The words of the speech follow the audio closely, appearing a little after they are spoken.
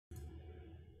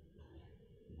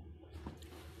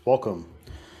Welcome.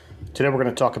 Today we're going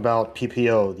to talk about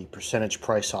PPO, the percentage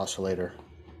price oscillator.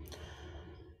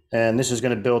 And this is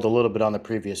going to build a little bit on the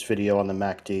previous video on the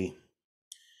MACD.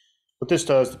 What this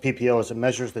does, the PPO, is it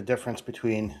measures the difference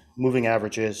between moving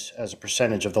averages as a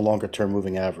percentage of the longer term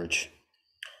moving average.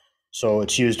 So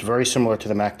it's used very similar to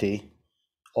the MACD.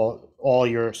 All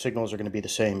your signals are going to be the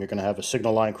same. You're going to have a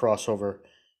signal line crossover,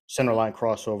 center line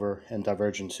crossover, and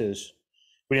divergences.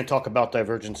 We didn't talk about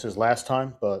divergences last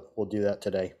time, but we'll do that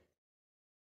today.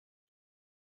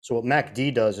 So what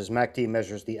MACD does is MACD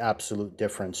measures the absolute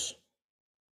difference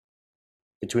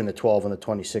between the 12 and the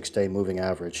 26-day moving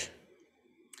average,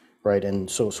 right? And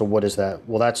so what is that?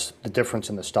 Well, that's the difference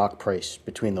in the stock price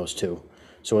between those two.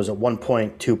 So is it 1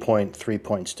 point, 2 point, 3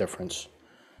 points difference?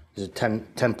 Is it 10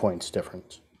 points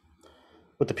difference?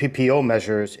 What the PPO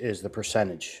measures is the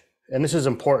percentage. And this is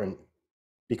important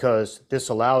because this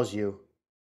allows you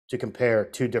to compare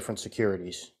two different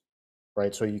securities,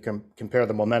 right? So you can compare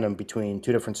the momentum between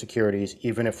two different securities,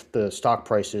 even if the stock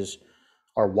prices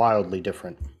are wildly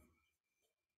different.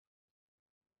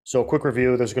 So a quick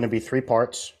review, there's going to be three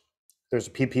parts. There's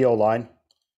a PPO line,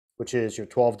 which is your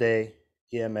 12-day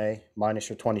EMA minus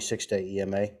your 26-day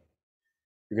EMA.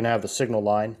 You're going to have the signal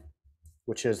line,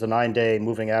 which is the 9-day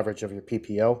moving average of your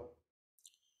PPO.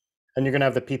 And you're going to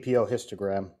have the PPO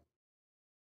histogram,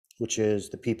 which is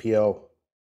the PPO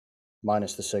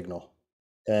minus the signal.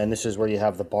 And this is where you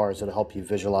have the bars that help you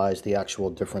visualize the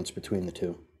actual difference between the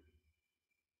two.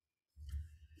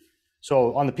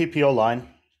 So on the PPO line,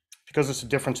 because it's the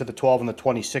difference of the 12 and the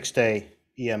 26-day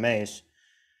EMAs,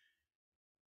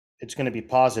 it's going to be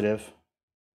positive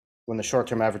when the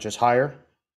short-term average is higher.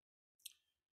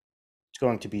 It's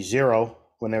going to be 0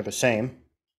 when they're the same.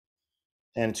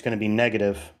 And it's going to be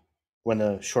negative when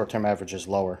the short-term average is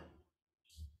lower.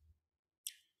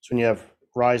 So when you have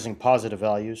rising positive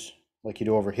values, like you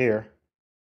do over here,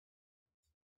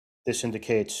 this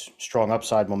indicates strong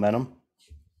upside momentum.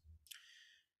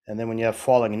 And then when you have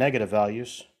falling negative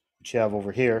values, which you have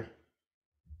over here,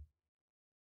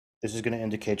 this is going to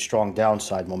indicate strong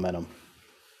downside momentum.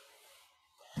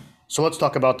 So let's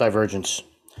talk about divergence.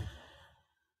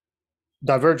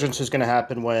 Divergence is going to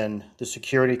happen when the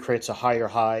security creates a higher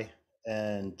high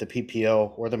and the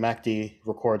PPO or the MACD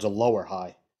records a lower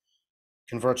high.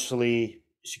 Conversely,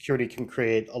 security can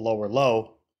create a lower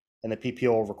low and the PPO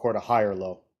will record a higher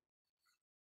low.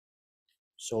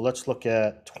 So let's look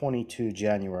at 22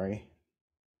 January.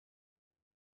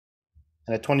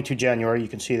 And at 22 January, you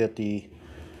can see that the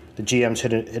GMs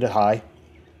hit a high,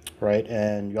 right?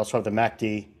 And you also have the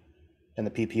MACD and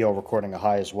the PPO recording a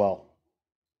high as well.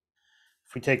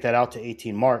 If we take that out to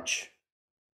 18 March,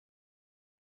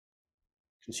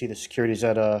 you can see the security's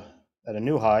at a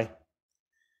new high,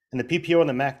 and the PPO and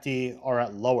the MACD are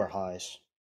at lower highs.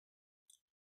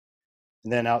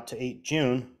 And then out to 8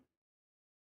 June, you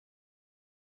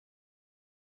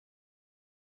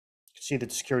can see that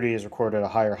the security has recorded a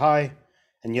higher high,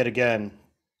 and yet again,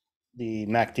 the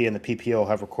MACD and the PPO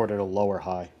have recorded a lower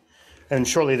high. And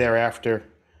shortly thereafter,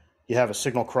 you have a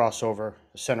signal crossover,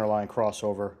 a center line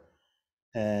crossover,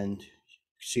 and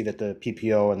you see that the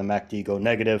PPO and the MACD go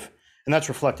negative, and that's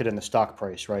reflected in the stock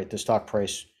price, right? The stock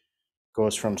price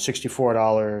goes from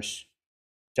 $64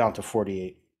 down to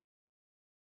 $48.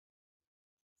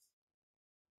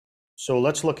 So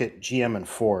let's look at GM and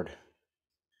Ford,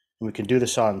 and we can do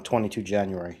this on 22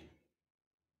 January.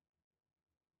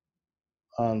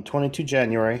 On 22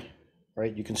 January,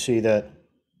 right, you can see that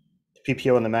the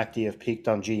PPO and the MACD have peaked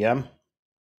on GM.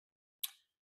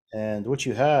 And what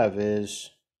you have is,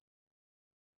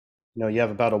 you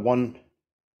have about a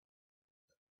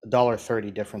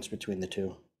 $1.30 difference between the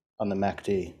two on the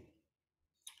MACD.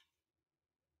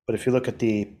 But if you look at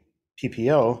the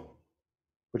PPO,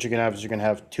 what you're going to have is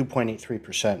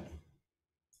 2.83%.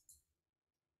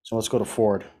 So let's go to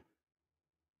Ford.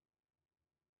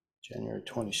 January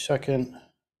 22nd.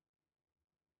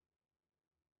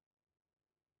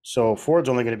 So Ford's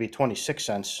only going to be 26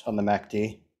 cents on the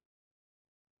MACD.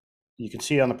 You can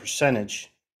see on the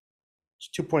percentage, it's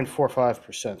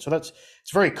 2.45%. So it's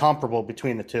very comparable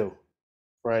between the two,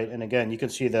 right? And again, you can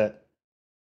see that,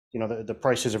 the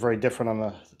prices are very different on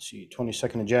the,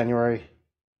 22nd of January.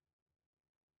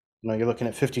 You're looking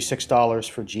at $56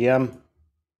 for GM,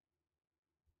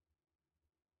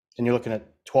 and you're looking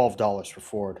at $12 for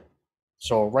Ford.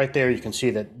 So right there, you can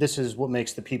see that this is what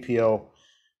makes the PPO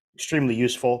extremely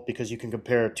useful, because you can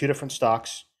compare two different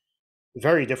stocks,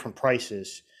 very different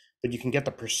prices, but you can get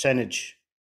the percentage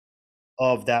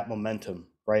of that momentum,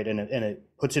 right? And it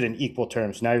puts it in equal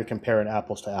terms. Now you're comparing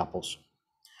apples to apples.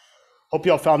 Hope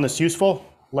you all found this useful.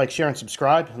 Like, share, and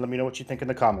subscribe, and let me know what you think in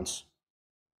the comments.